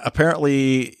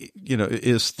apparently,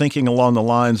 is thinking along the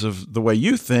lines of the way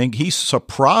you think. He's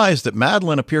surprised that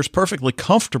Madeline appears perfectly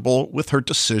comfortable with her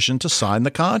decision to sign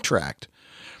the contract.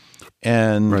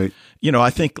 And, Right. I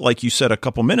think, like you said a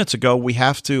couple minutes ago, we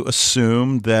have to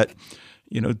assume that,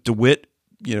 DeWitt,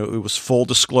 it was full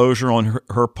disclosure on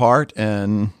her part,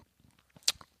 and,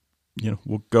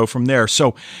 we'll go from there.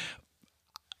 So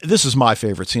this is my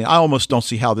favorite scene. I almost don't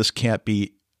see how this can't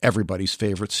be everybody's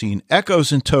favorite scene.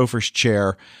 Echo's in Topher's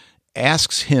chair,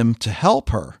 asks him to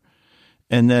help her.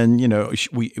 And then,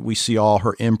 we see all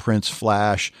her imprints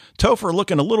flash. Topher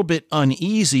looking a little bit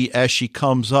uneasy as she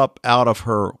comes up out of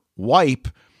her wipe.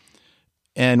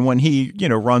 And when he,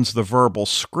 runs the verbal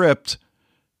script,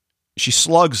 she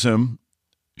slugs him.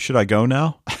 Should I go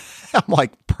now? I'm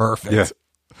like, perfect.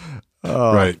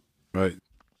 Yeah. Right.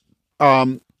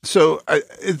 So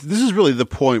this is really the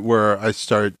point where I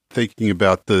start thinking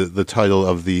about the title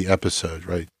of the episode,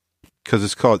 right? Because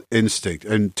it's called Instinct.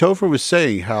 And Topher was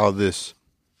saying how this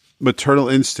maternal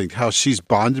instinct, how she's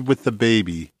bonded with the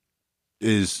baby,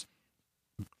 is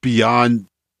beyond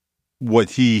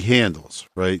what he handles,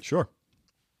 right? Sure.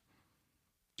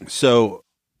 So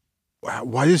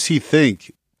why does he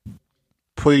think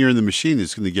putting her in the machine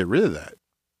is going to get rid of that?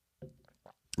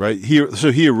 Right?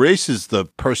 So he erases the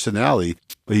personality,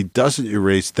 but he doesn't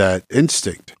erase that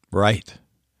instinct. Right.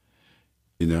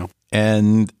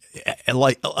 And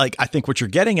like I think what you're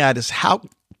getting at is how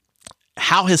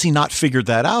has he not figured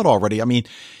that out already? I mean,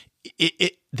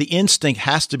 the instinct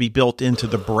has to be built into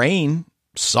the brain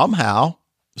somehow.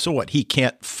 So what? He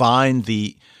can't find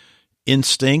the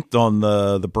instinct on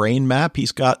the brain map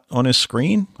he's got on his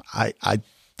screen?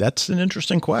 That's an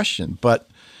interesting question, but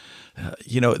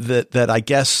that I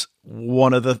guess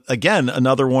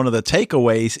another one of the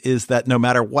takeaways is that no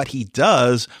matter what he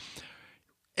does,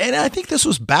 and I think this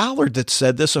was Ballard that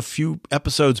said this a few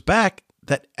episodes back,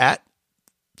 that at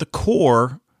the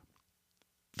core,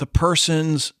 the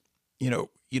person's,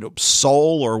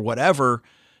 soul or whatever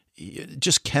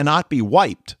just cannot be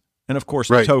wiped. And of course,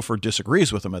 right. Topher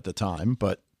disagrees with him at the time,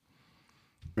 but.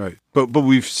 Right. But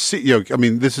we've seen,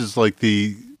 this is like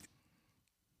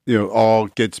all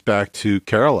gets back to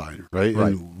Caroline, right?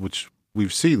 Right. And which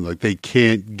we've seen, like they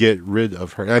can't get rid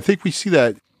of her. And I think we see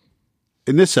that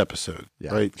in this episode,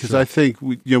 right? Because I think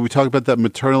we talk about that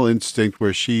maternal instinct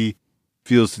where she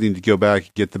feels the need to go back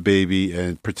and get the baby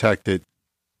and protect it.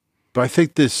 But I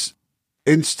think this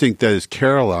instinct that is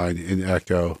Caroline in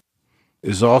Echo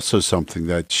is also something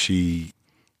that she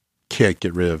can't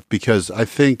get rid of, because I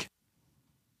think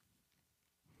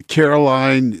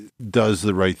Caroline does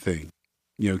the right thing.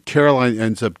 Caroline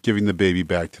ends up giving the baby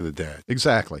back to the dad.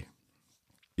 Exactly.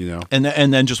 And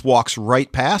then just walks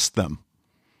right past them.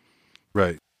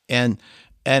 Right. And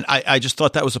I just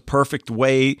thought that was a perfect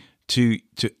way to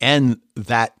end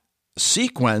that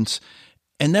sequence.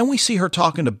 And then we see her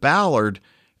talking to Ballard,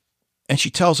 and she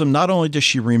tells him not only does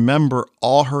she remember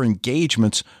all her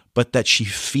engagements, but that she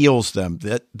feels them,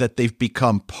 that they've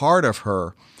become part of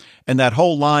her. And that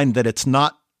whole line that it's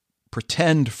not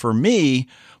pretend for me,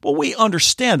 well, we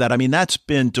understand that. I mean, that's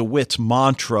been DeWitt's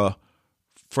mantra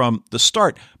from the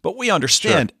start, but we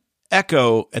understand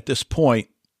Echo at this point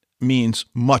means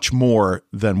much more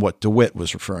than what DeWitt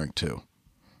was referring to.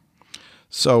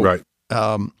 So, right.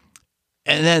 And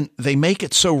then they make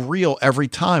it so real every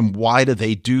time. Why do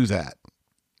they do that?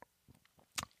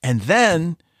 And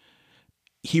then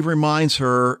he reminds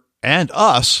her and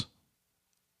us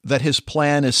that his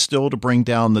plan is still to bring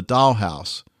down the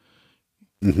dollhouse.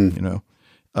 Mm-hmm.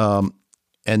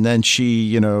 And then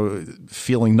she,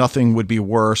 feeling nothing would be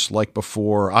worse, like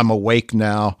before, I'm awake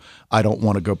now. I don't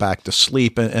want to go back to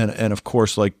sleep. And of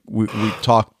course, like we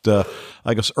talked,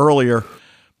 I guess earlier,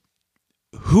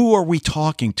 who are we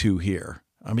talking to here?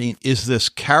 I mean, is this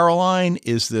Caroline?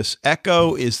 Is this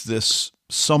Echo? Is this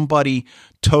somebody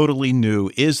totally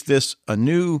new? Is this a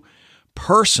new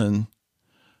person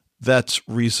that's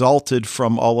resulted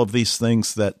from all of these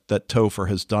things that Topher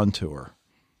has done to her?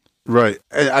 Right.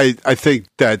 And I think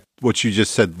that what you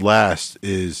just said last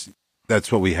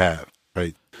that's what we have,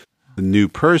 right? The new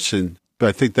person, but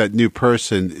I think that new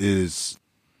person is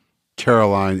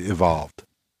Caroline evolved.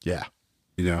 Yeah.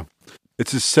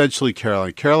 It's essentially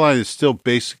Caroline. Caroline is still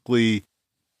basically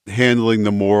handling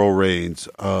the moral reins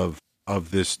of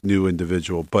this new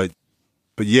individual. But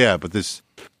this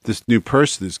new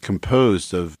person is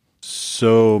composed of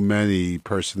so many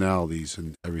personalities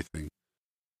and everything.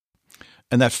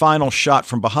 And that final shot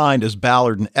from behind as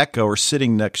Ballard and Echo are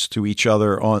sitting next to each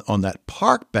other on that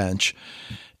park bench.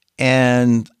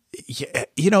 And,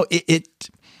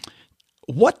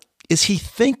 what is he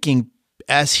thinking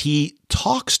as he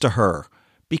talks to her?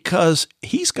 Because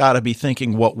he's got to be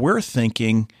thinking what we're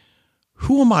thinking.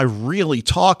 Who am I really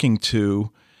talking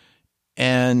to?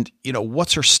 And,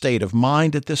 what's her state of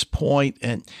mind at this point?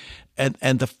 And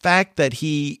the fact that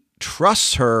he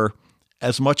trusts her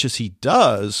as much as he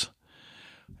does,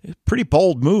 a pretty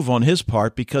bold move on his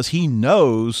part, because he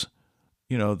knows,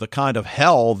 the kind of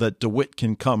hell that DeWitt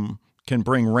can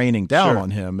bring raining down on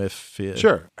him.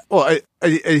 Sure. Well,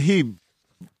 he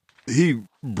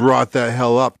brought that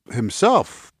hell up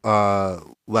himself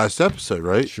last episode,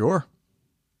 right? Sure.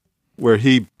 Where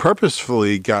he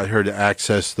purposefully got her to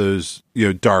access those,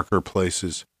 darker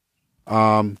places.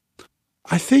 I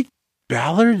think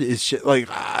Ballard is just, like,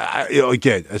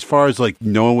 again, as far as like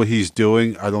knowing what he's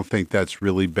doing, I don't think that's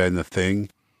really been a thing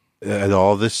at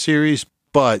all this series.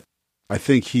 But I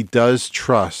think he does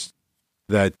trust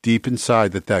that deep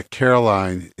inside that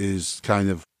Caroline is kind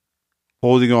of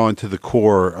holding on to the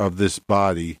core of this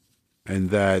body,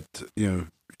 and that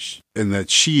and that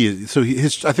she is. So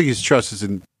I think his trust is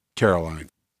in Caroline.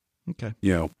 Okay.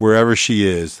 Wherever she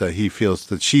is, that he feels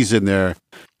that she's in there,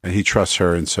 and he trusts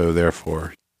her, and so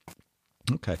therefore.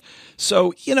 Okay.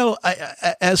 So,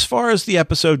 as far as the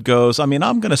episode goes, I mean,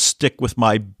 I'm going to stick with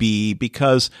my B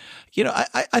because,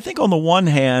 I think on the one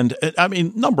hand,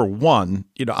 number one,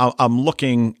 I'm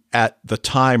looking at the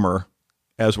timer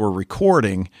as we're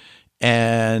recording,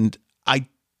 and I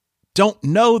don't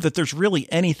know that there's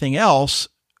really anything else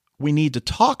we need to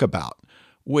talk about,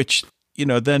 which,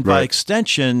 then by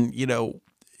extension,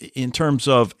 in terms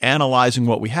of analyzing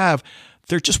what we have,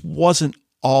 there just wasn't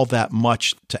all that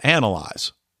much to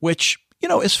analyze, which,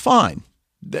 is fine.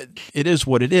 It is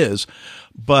what it is.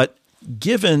 But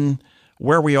given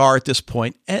where we are at this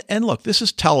point, and look, this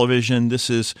is television, this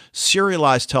is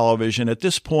serialized television. At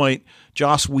this point,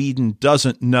 Joss Whedon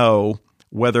doesn't know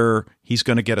whether he's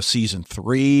going to get a season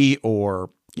 3 or,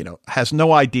 has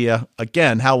no idea,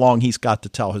 again, how long he's got to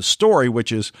tell his story,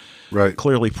 which is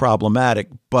clearly problematic.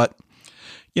 But,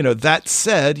 that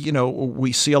said,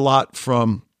 we see a lot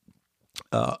from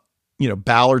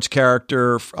Ballard's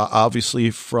character,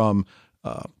 obviously from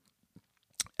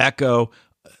Echo,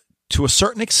 to a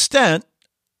certain extent,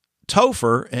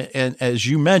 Topher, and as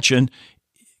you mentioned,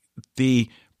 the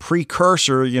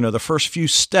precursor, the first few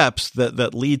steps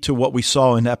that lead to what we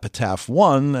saw in Epitaph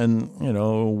 1,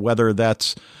 and, whether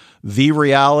that's the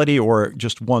reality or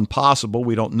just one possible,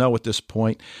 we don't know at this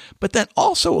point. But then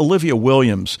also Olivia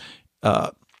Williams,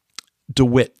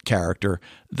 DeWitt character,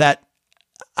 that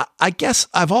I guess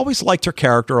I've always liked her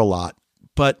character a lot,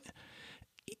 but,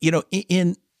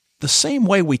 in the same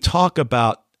way we talk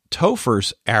about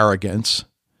Topher's arrogance,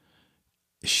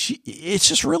 it's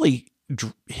just really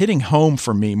hitting home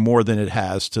for me more than it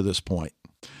has to this point.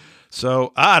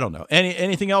 So I don't know.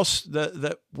 Anything else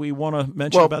that we want to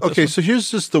mention about this? Okay, so here's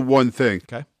just the one thing.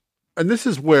 Okay. And this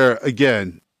is where,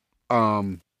 again,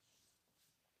 I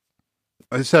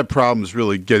just have problems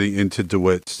really getting into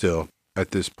DeWitt still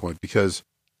at this point, because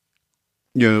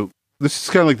this is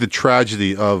kind of like the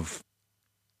tragedy of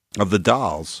the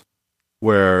dolls,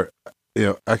 where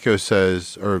Echo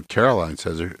says, or Caroline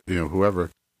says, or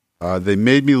whoever, they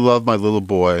made me love my little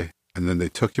boy, and then they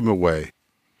took him away.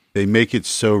 They make it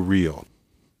so real,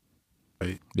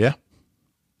 right? Yeah.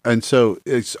 And so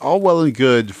it's all well and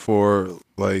good for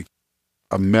like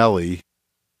a Melly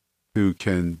who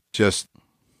can just,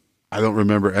 I don't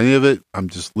remember any of it. I'm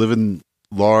just living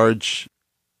large.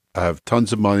 I have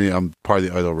tons of money. I'm part of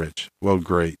the idle rich. Well,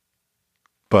 great.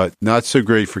 But not so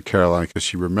great for Caroline because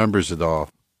she remembers it all.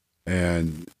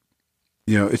 And,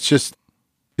 it's just,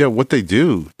 what they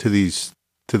do to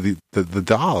the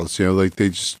dolls, like they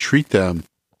just treat them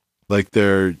like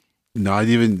they're not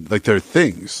even, like they're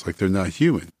things, like they're not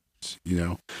human,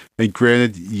 And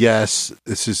granted, yes,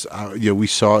 this is, we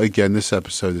saw again this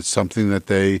episode. It's something that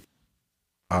they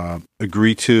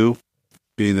agree to.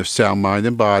 Being of sound mind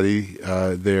and body,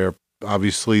 they're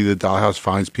obviously, the dollhouse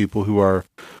finds people who are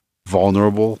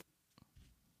vulnerable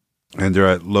and they're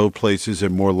at low places. They're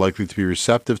more likely to be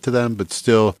receptive to them, but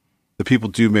still the people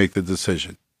do make the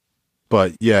decision.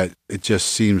 But yet it just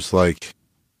seems like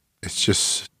it's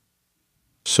just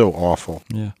so awful.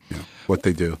 Yeah. What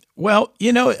they do. Well,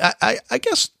 I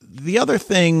guess the other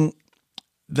thing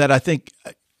that I think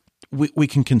we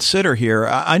can consider here,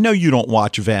 I know you don't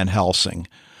watch Van Helsing,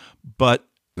 but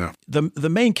no. The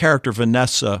main character,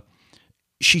 Vanessa,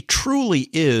 she truly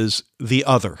is the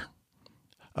other.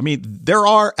 I mean, there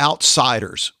are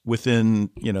outsiders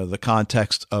within, the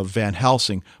context of Van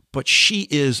Helsing, but she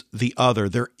is the other.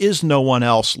 There is no one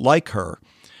else like her.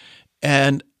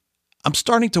 And I'm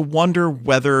starting to wonder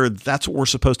whether that's what we're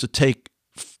supposed to take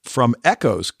from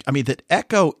Echoes. I mean, that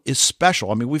Echo is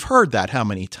special. I mean, we've heard that how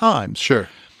many times? Sure.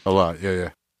 A lot. Yeah.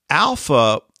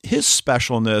 Alpha, his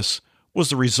specialness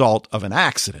was the result of an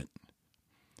accident.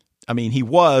 I mean, he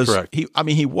was, correct. He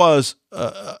was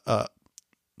a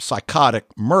psychotic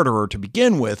murderer to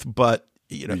begin with, but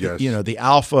Yes. the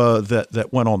Alpha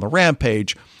that went on the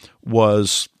rampage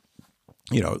was,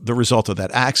 the result of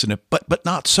that accident, but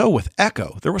not so with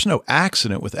Echo. There was no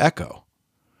accident with Echo.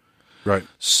 Right.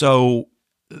 So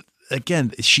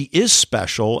again, she is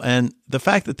special, and the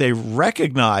fact that they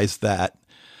recognize that,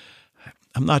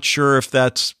 I'm not sure if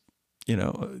that's,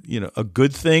 a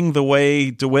good thing, the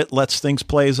way DeWitt lets things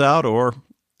plays out, or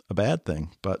a bad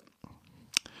thing, but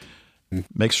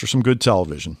makes for some good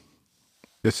television.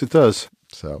 Yes, it does.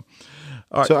 So,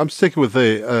 all right. So I'm sticking with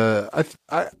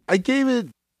I gave it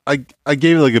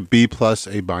like a B plus,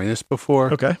 A minus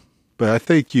before. okay. But I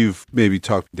think you've maybe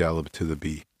talked me down a little bit to the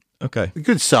B. Okay. A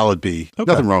good solid B.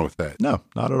 Okay. Nothing wrong with that. No,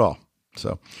 not at all.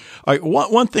 So, all right,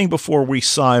 one thing before we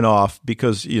sign off,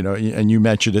 because, and you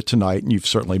mentioned it tonight, and you've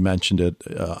certainly mentioned it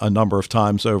a number of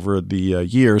times over the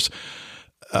years,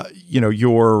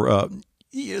 your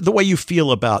the way you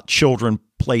feel about children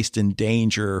placed in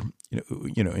danger,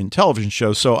 in television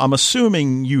shows. So I'm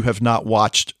assuming you have not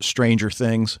watched Stranger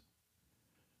Things.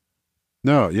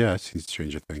 No, yeah, I've seen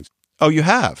Stranger Things. Oh, you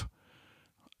have?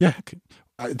 Yeah.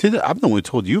 I'm the one who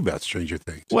told you about Stranger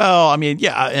Things. Well, I mean,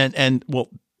 yeah, and well,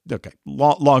 okay.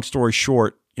 Long story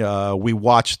short, we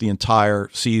watched the entire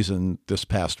season this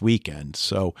past weekend.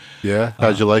 So, yeah,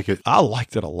 how'd you like it? I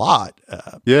liked it a lot.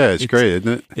 Yeah, it's great, isn't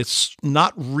it? It's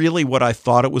not really what I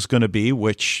thought it was going to be,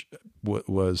 which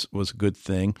was a good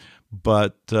thing.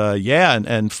 But yeah,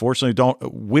 and fortunately,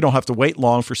 we don't have to wait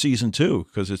long for season 2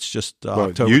 because it's just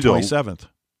October 27th.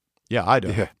 Yeah, I do.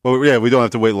 Yeah, well, yeah, we don't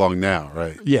have to wait long now,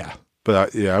 right? Yeah,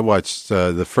 but I watched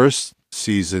the first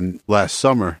season last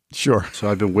summer. Sure. So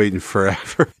I've been waiting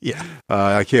forever. Yeah.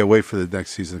 I can't wait for the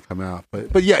next season to come out.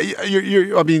 But yeah,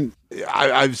 you're I mean,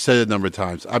 I've said it a number of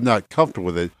times. I'm not comfortable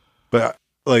with it, but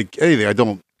like anything, I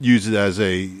don't use it as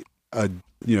a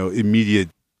immediate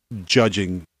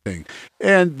judging thing.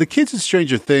 And the kids in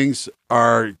Stranger Things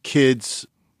are kids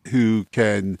who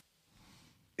can,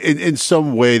 in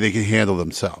some way, they can handle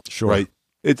themselves. Sure. Right.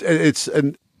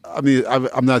 And I mean,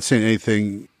 I'm not saying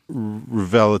anything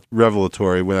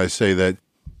revelatory when I say that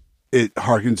it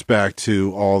harkens back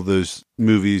to all those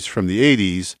movies from the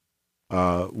 80s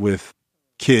with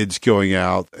kids going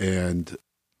out and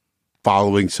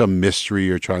following some mystery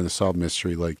or trying to solve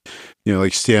mystery, like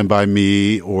Stand By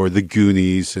Me or The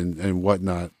Goonies and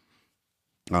whatnot.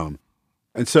 And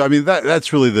so I mean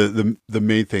that's really the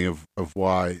main thing of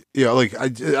why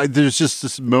there's just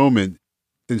this moment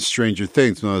in Stranger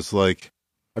Things when I was like,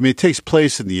 I mean, it takes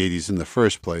place in the 80s in the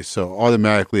first place, so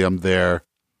automatically I'm there.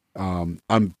 I'm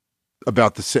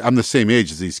about I'm the same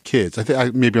age as these kids. I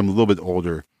think maybe I'm a little bit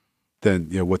older than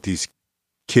what these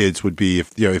kids would be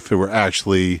if it were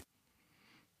actually,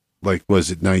 like,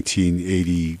 was it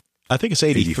 1980? I think it's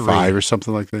 83 85 or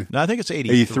something like that. No, I think it's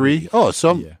 83. 83. Oh,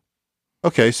 so yeah.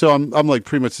 Okay, so I'm like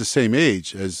pretty much the same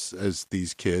age as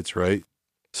these kids, right?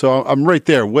 So I'm right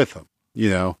there with them,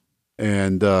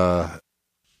 and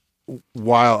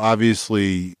while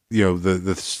obviously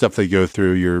the stuff they go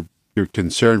through, you're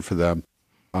concerned for them.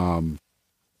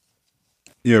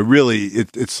 Really,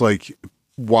 it's like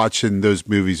watching those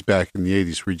movies back in the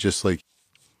 80s, where you're just like,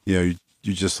 you're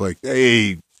just like,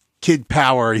 hey, kid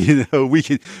power, we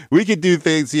could do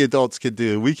things the adults could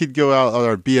do. We could go out on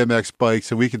our BMX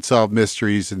bikes and we can solve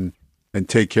mysteries and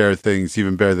take care of things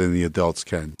even better than the adults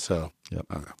can. So, yep.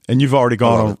 And you've already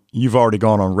gone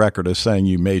on record as saying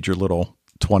you made your little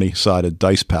 20-sided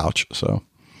dice pouch. So,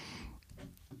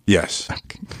 yes.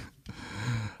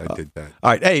 I did that.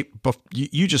 All right. Hey,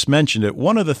 you just mentioned it.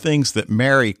 One of the things that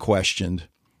Mary questioned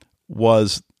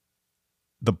was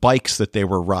the bikes that they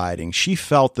were riding. She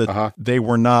felt that they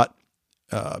were not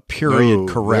period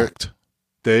correct.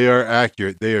 They are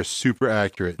accurate. They are super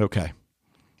accurate. Okay.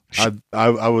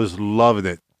 I was loving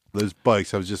it. Those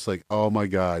bikes. I was just like, oh my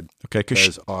God. Okay. That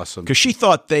is awesome. Because she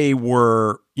thought they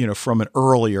were, from an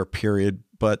earlier period.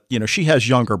 But, she has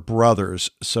younger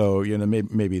brothers, so,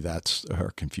 maybe that's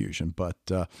her confusion. But,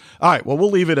 all right, well,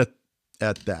 we'll leave it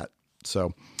at that.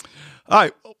 So, all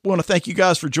right, I want to thank you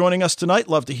guys for joining us tonight.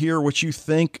 Love to hear what you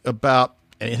think about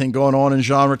anything going on in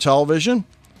genre television.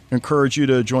 Encourage you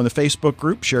to join the Facebook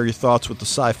group, share your thoughts with the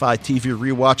Sci-Fi TV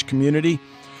Rewatch community.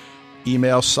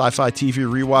 Email sci-fi TV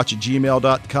rewatch at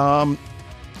gmail.com.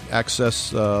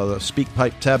 Access the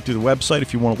SpeakPipe tab through the website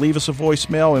if you want to leave us a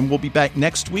voicemail. And we'll be back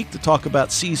next week to talk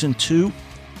about Season 2,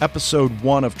 Episode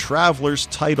 1 of Travelers,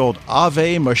 titled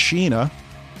Ave Machina.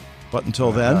 But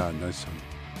until then... Nice one.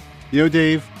 You know,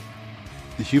 Dave,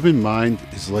 the human mind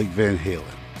is like Van Halen.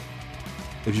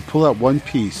 If you pull out one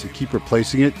piece and keep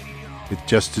replacing it, it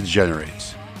just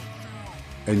degenerates.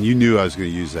 And you knew I was going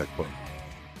to use that quote.